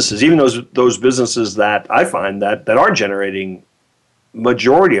businesses, even those businesses that I find that are generating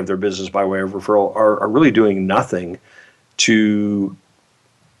majority of their business by way of referral are really doing nothing to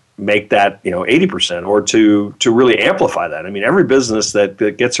make that 80% or to really amplify that. Every business that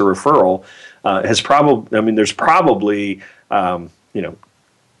gets a referral has probably there's probably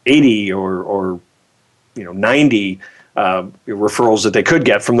 80 or 90 referrals that they could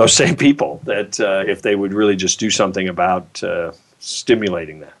get from those same people that if they would really just do something about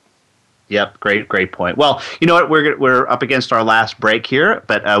stimulating that. Yep, great point. Well, you know what? We're up against our last break here,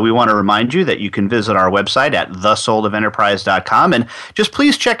 but we want to remind you that you can visit our website at thesoulofenterprise.com, and just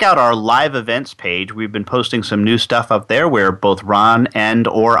please check out our live events page. We've been posting some new stuff up there where both Ron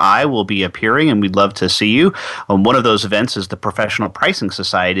or I will be appearing, and we'd love to see you. One of those events is the Professional Pricing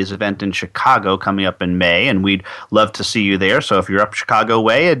Society's event in Chicago coming up in May, and we'd love to see you there. So if you're up Chicago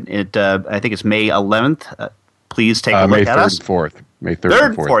way, I think it's May 11th. Please take a look at us. May 3rd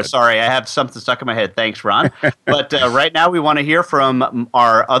and 4th. Sorry, I have something stuck in my head. Thanks, Ron. But right now we want to hear from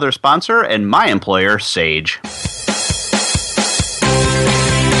our other sponsor and my employer, Sage.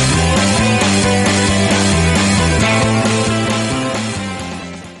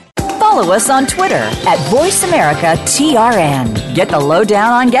 Follow us on Twitter at VoiceAmericaTRN. Get the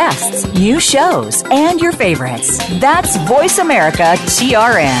lowdown on guests, new shows, and your favorites. That's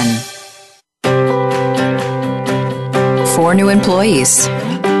VoiceAmericaTRN. 4 new employees,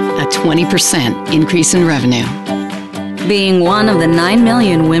 a 20% increase in revenue. Being one of the 9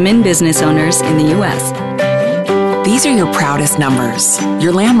 million women business owners in the U.S. These are your proudest numbers,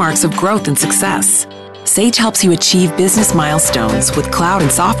 your landmarks of growth and success. Sage helps you achieve business milestones with cloud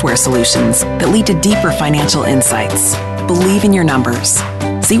and software solutions that lead to deeper financial insights. Believe in your numbers.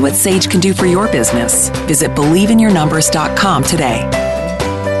 See what Sage can do for your business. Visit BelieveInYourNumbers.com today.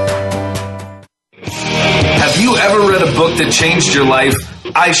 Have you ever read a book that changed your life?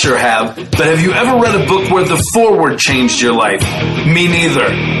 I sure have. But have you ever read a book where the foreword changed your life? Me neither.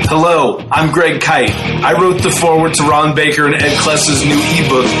 Hello, I'm Greg Kite. I wrote the foreword to Ron Baker and Ed Kless's new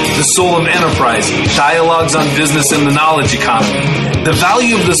ebook, The Soul of Enterprise, Dialogues on Business and the Knowledge Economy. The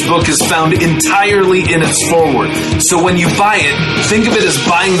value of this book is found entirely in its foreword. So when you buy it, think of it as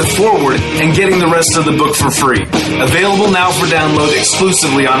buying the foreword and getting the rest of the book for free. Available now for download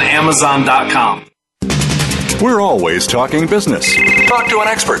exclusively on Amazon.com. We're always talking business. Talk to an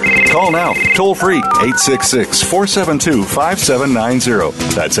expert. Call now, toll free,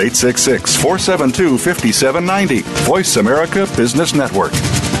 866-472-5790. That's 866-472-5790. Voice America Business Network.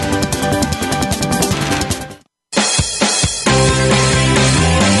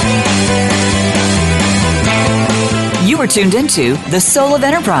 You were tuned into The Soul of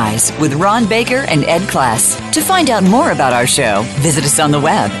Enterprise with Ron Baker and Ed Kless. To find out more about our show, visit us on the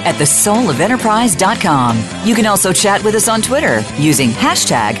web at thesoulofenterprise.com. You can also chat with us on Twitter using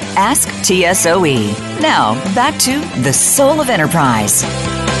hashtag AskTSOE. Now, back to The Soul of Enterprise.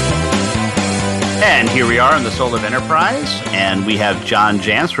 And here we are on The Soul of Enterprise, and we have John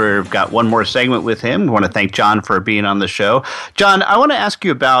Jantsch. We've got one more segment with him. We want to thank John for being on the show. John, I want to ask you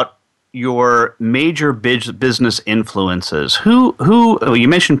about your major business influences. Who? You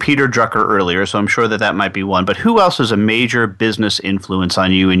mentioned Peter Drucker earlier, so I'm sure that might be one. But who else is a major business influence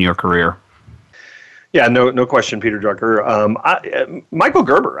on you in your career? Yeah, no question, Peter Drucker. Michael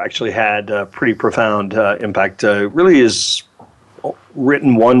Gerber actually had a pretty profound impact. Really is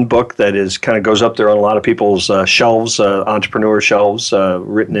written one book that is kind of goes up there on a lot of people's shelves, entrepreneur shelves,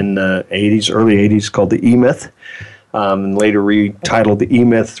 written in the early 80s, called The E-Myth, and later retitled The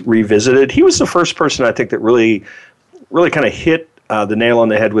E-Myth Revisited. He was the first person, I think, that really kind of hit the nail on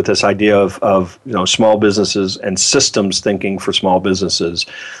the head with this idea of small businesses and systems thinking for small businesses,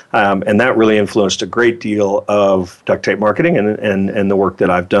 and that really influenced a great deal of duct tape marketing and the work that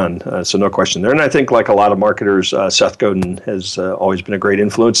I've done. So no question there. And I think, like a lot of marketers, Seth Godin has always been a great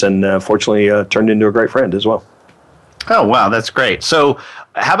influence, and fortunately turned into a great friend as well. Oh, wow, that's great. So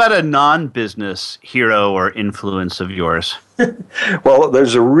how about a non-business hero or influence of yours? Well,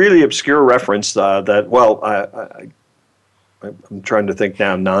 there's a really obscure reference I'm trying to think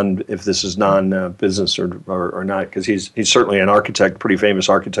now, if this is non-business or not, because he's certainly an architect, pretty famous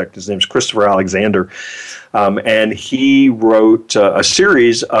architect. His name's Christopher Alexander, and he wrote a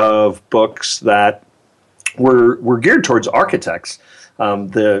series of books that were geared towards architects.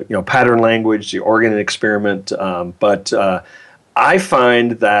 The pattern language, the organ experiment, but I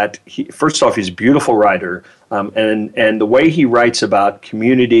find that first off, he's a beautiful writer, and the way he writes about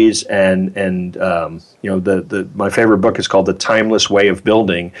communities and my favorite book is called The Timeless Way of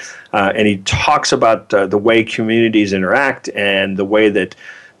Building, and he talks about the way communities interact and the way that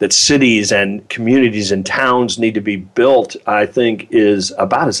cities and communities and towns need to be built, I think, is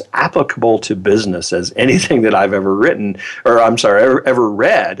about as applicable to business as anything that I've ever written, ever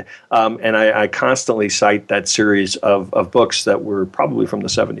read. And I constantly cite that series of books that were probably from the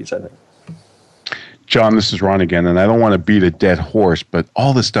 70s, I think. John, this is Ron again, and I don't want to beat a dead horse, but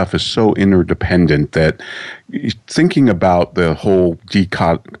all this stuff is so interdependent that thinking about the whole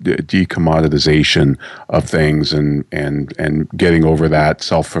decommoditization of things and getting over that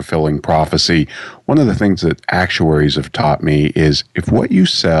self-fulfilling prophecy, one of the things that actuaries have taught me is if what you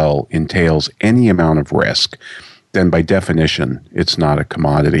sell entails any amount of risk, then by definition, it's not a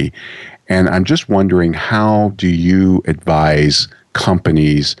commodity. And I'm just wondering, how do you advise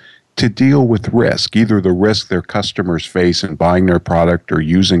companies to deal with risk, either the risk their customers face in buying their product or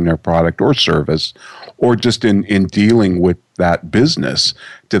using their product or service, or just in dealing with that business?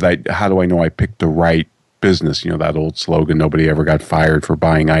 How do I know I picked the right business? That old slogan, nobody ever got fired for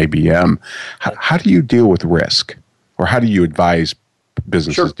buying IBM. How do you deal with risk? Or how do you advise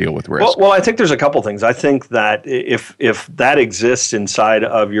businesses deal with risk? Well, I think there's a couple things. I think that if that exists inside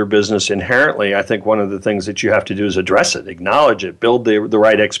of your business inherently, I think one of the things that you have to do is address it, acknowledge it, build the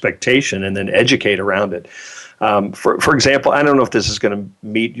right expectation, and then educate around it. For example, I don't know if this is going to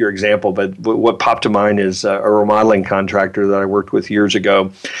meet your example, but what popped to mind is a remodeling contractor that I worked with years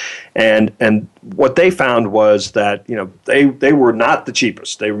ago, and what they found was that they were not the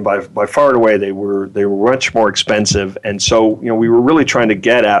cheapest. They were by far and away they were much more expensive, and so we were really trying to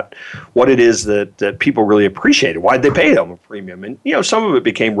get at what it is that people really appreciated. Why'd they pay them a premium? And some of it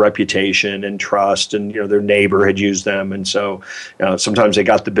became reputation and trust, and their neighbor had used them, and so sometimes they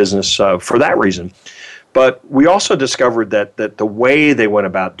got the business for that reason. But we also discovered that the way they went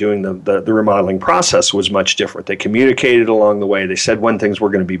about doing the remodeling process was much different. They communicated along the way. They said when things were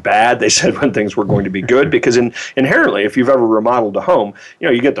going to be bad. They said when things were going to be good. Because inherently, if you've ever remodeled a home,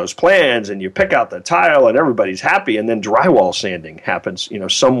 you get those plans and you pick out the tile and everybody's happy. And then drywall sanding happens,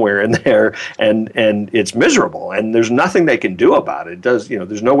 somewhere in there, and it's miserable. And there's nothing they can do about it. It does,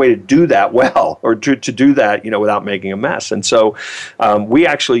 there's no way to do that well or to do that, without making a mess. And so we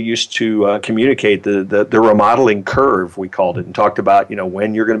actually used to communicate the remodeling curve, we called it, and talked about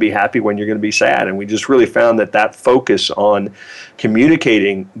when you're going to be happy, when you're going to be sad, and we just really found that focus on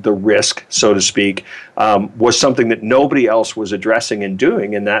communicating the risk, so to speak, was something that nobody else was addressing and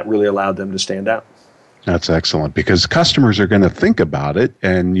doing, and that really allowed them to stand out. That's excellent, because customers are going to think about it,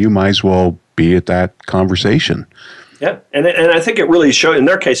 and you might as well be at that conversation. Yeah, and I think it really showed, in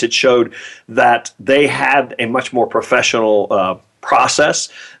their case, it showed that they had a much more professional process.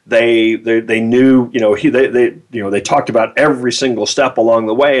 They knew, they talked about every single step along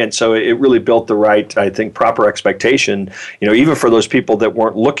the way, and so it really built the right, I think, proper expectation. Even for those people that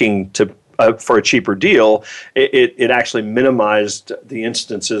weren't looking to for a cheaper deal, it actually minimized the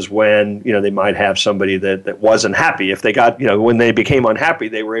instances when they might have somebody that wasn't happy. If they got when they became unhappy,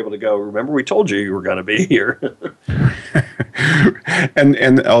 they were able to go, remember we told you were going to be here.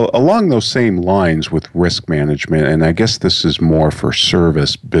 And along those same lines with risk management, and I guess this is more for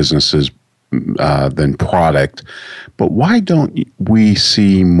service businesses than product, but why don't we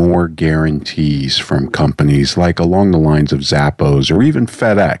see more guarantees from companies like along the lines of Zappos or even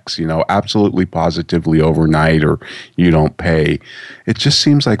FedEx, absolutely positively overnight or you don't pay? It just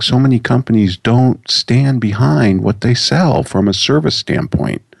seems like so many companies don't stand behind what they sell from a service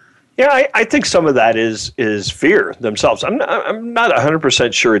standpoint. Yeah, I think some of that is fear themselves. I'm not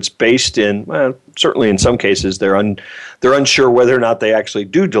 100% sure it's based in. Well, certainly in some cases they're unsure whether or not they actually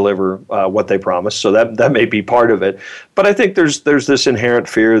do deliver what they promise. So that may be part of it. But I think there's this inherent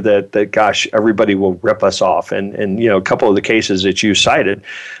fear that gosh, everybody will rip us off. And a couple of the cases that you cited,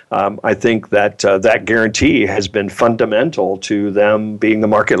 I think that guarantee has been fundamental to them being the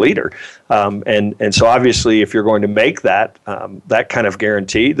market leader. And so obviously, if you're going to make that kind of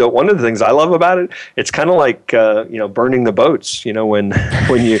guarantee, one of the things I love about it, it's kind of like burning the boats. When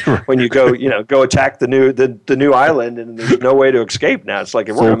you go attack the new island and there's no way to escape now. It's like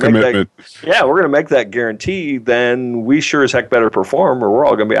if we're going to make that guarantee, then we sure as heck better perform, or we're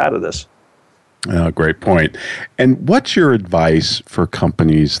all going to be out of this. Great point. And what's your advice for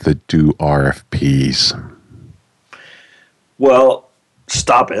companies that do RFPs? Well,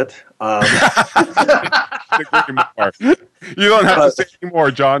 stop it. You don't have to say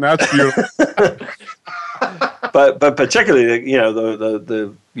anymore, John. That's beautiful. But particularly,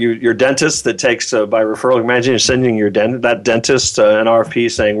 your dentist that takes by referral. Imagine you're sending that dentist an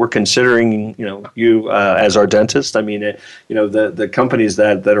RFP saying we're considering you as our dentist. I mean, the companies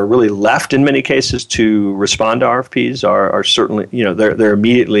that are really left in many cases to respond to RFPs are certainly they're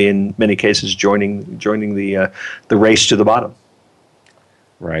immediately in many cases joining the race to the bottom.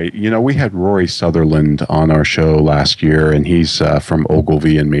 Right. We had Rory Sutherland on our show last year, and he's from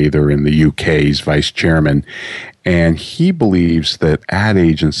Ogilvy and Mather in the UK. He's vice chairman. And he believes that ad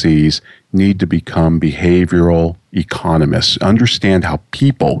agencies need to become behavioral economists, understand how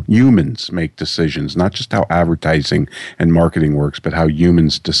humans make decisions, not just how advertising and marketing works, but how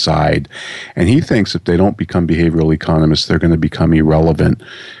humans decide. And he thinks if they don't become behavioral economists, they're going to become irrelevant.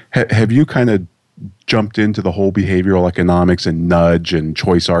 Have you kind of jumped into the whole behavioral economics and nudge and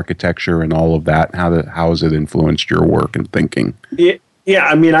choice architecture and all of that? How has it influenced your work and thinking? Yeah,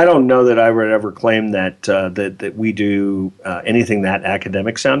 I mean, I don't know that I would ever claim that that we do anything that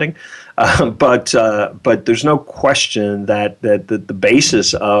academic sounding, but there's no question that the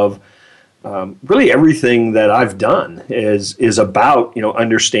basis of really everything that I've done is about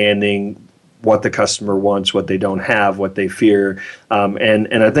understanding what the customer wants, what they don't have, what they fear.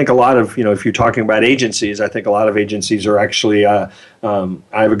 And I think a lot of, if you're talking about agencies, I think a lot of agencies are actually, I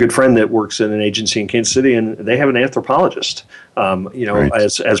have a good friend that works in an agency in Kansas City, and they have an anthropologist, right,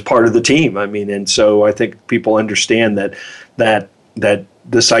 as part of the team. I mean, and so I think people understand that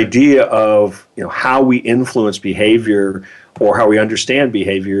this idea of, how we influence behavior or how we understand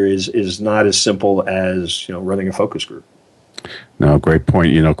behavior is not as simple as, running a focus group. No, great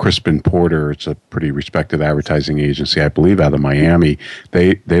point. Crispin Porter, it's a pretty respected advertising agency, I believe, out of Miami.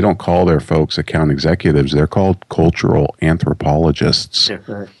 They don't call their folks account executives. They're called cultural anthropologists. Yeah,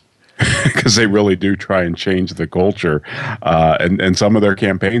 right. Because they really do try and change the culture. And some of their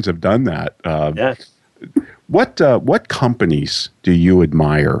campaigns have done that. Yeah. What companies do you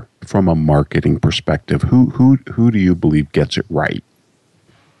admire from a marketing perspective? Who do you believe gets it right?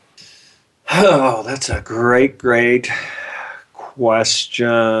 Oh, that's a great question,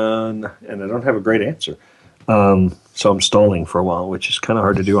 and I don't have a great answer. So I'm stalling for a while, which is kind of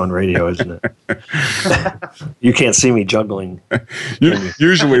hard to do on radio, isn't it? You can't see me juggling.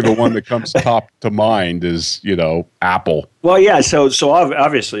 Usually the one that comes top to mind is, Apple. Well, yeah, so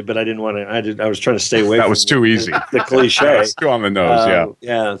obviously, but I didn't want to, I was trying to stay away that from was too easy. The cliche. It's too on the nose, yeah.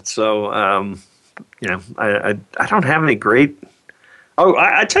 Yeah, so, I don't have any great... Oh,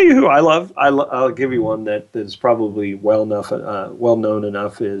 I tell you who I love. I'll give you one that is probably well known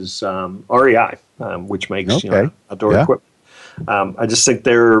enough is REI, which makes outdoor equipment. I just think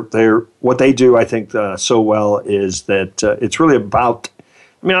they're what they do. I think so well is that it's really about.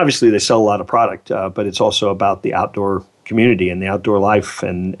 I mean, obviously they sell a lot of product, but it's also about the outdoor community and the outdoor life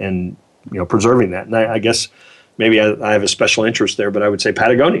and preserving that. And I guess maybe I have a special interest there, but I would say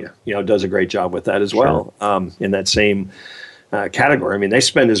Patagonia, does a great job with that as well. In that same category. I mean, they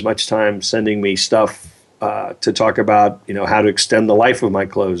spend as much time sending me stuff to talk about, how to extend the life of my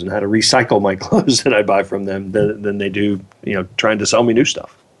clothes and how to recycle my clothes that I buy from them than they do, trying to sell me new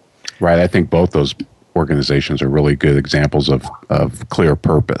stuff. Right. I think both those organizations are really good examples of clear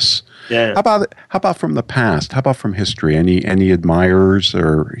purpose. Yeah. How about from the past? How about from history? Any admirers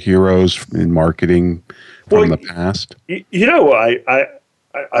or heroes in marketing from the past?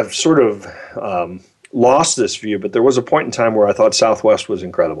 I've sort of lost this view, but there was a point in time where I thought Southwest was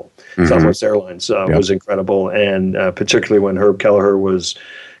incredible. Mm-hmm. Southwest Airlines was incredible, and particularly when Herb Kelleher was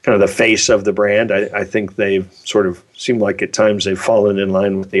kind of the face of the brand. I think they've sort of seemed like at times they've fallen in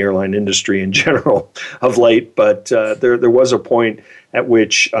line with the airline industry in general of late, but there was a point at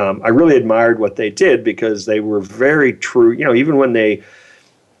which I really admired what they did because they were very true. Even when they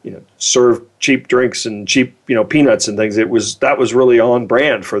served cheap drinks and cheap peanuts and things, that was really on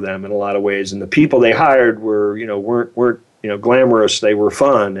brand for them in a lot of ways. And the people they hired were weren't glamorous. They were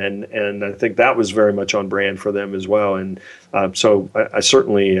fun, and I think that was very much on brand for them as well. And so I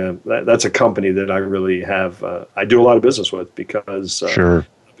certainly that's a company that I really have. I do a lot of business with because of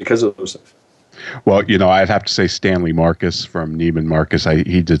those things. Well, I'd have to say Stanley Marcus from Neiman Marcus.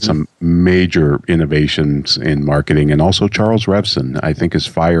 He did some major innovations in marketing, and also Charles Revson. I think his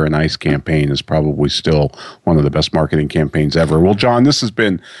Fire and Ice campaign is probably still one of the best marketing campaigns ever. Well, John, this has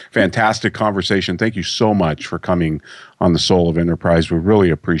been fantastic conversation. Thank you so much for coming on the Soul of Enterprise. We really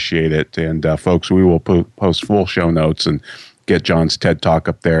appreciate it. And folks, we will post full show notes and get John's TED Talk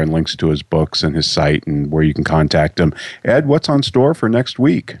up there and links to his books and his site and where you can contact him. Ed, what's on store for next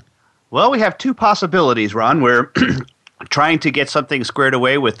week? Well, we have two possibilities, Ron. We're trying to get something squared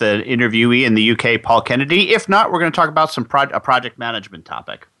away with the interviewee in the UK, Paul Kennedy. If not, we're going to talk about a project management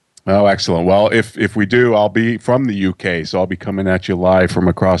topic. Oh, excellent. Well, if we do, I'll be from the UK, so I'll be coming at you live from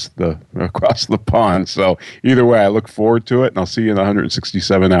across the pond. So either way, I look forward to it, and I'll see you in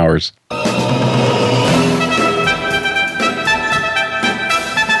 167 hours.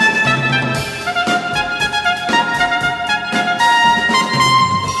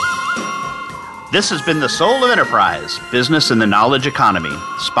 This has been The Soul of Enterprise, Business in the Knowledge Economy,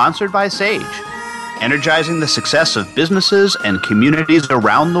 sponsored by Sage, energizing the success of businesses and communities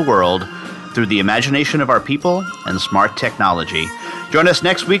around the world through the imagination of our people and smart technology. Join us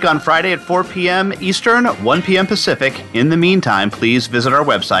next week on Friday at 4 p.m. Eastern, 1 p.m. Pacific. In the meantime, please visit our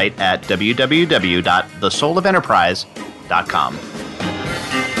website at www.thesoulofenterprise.com.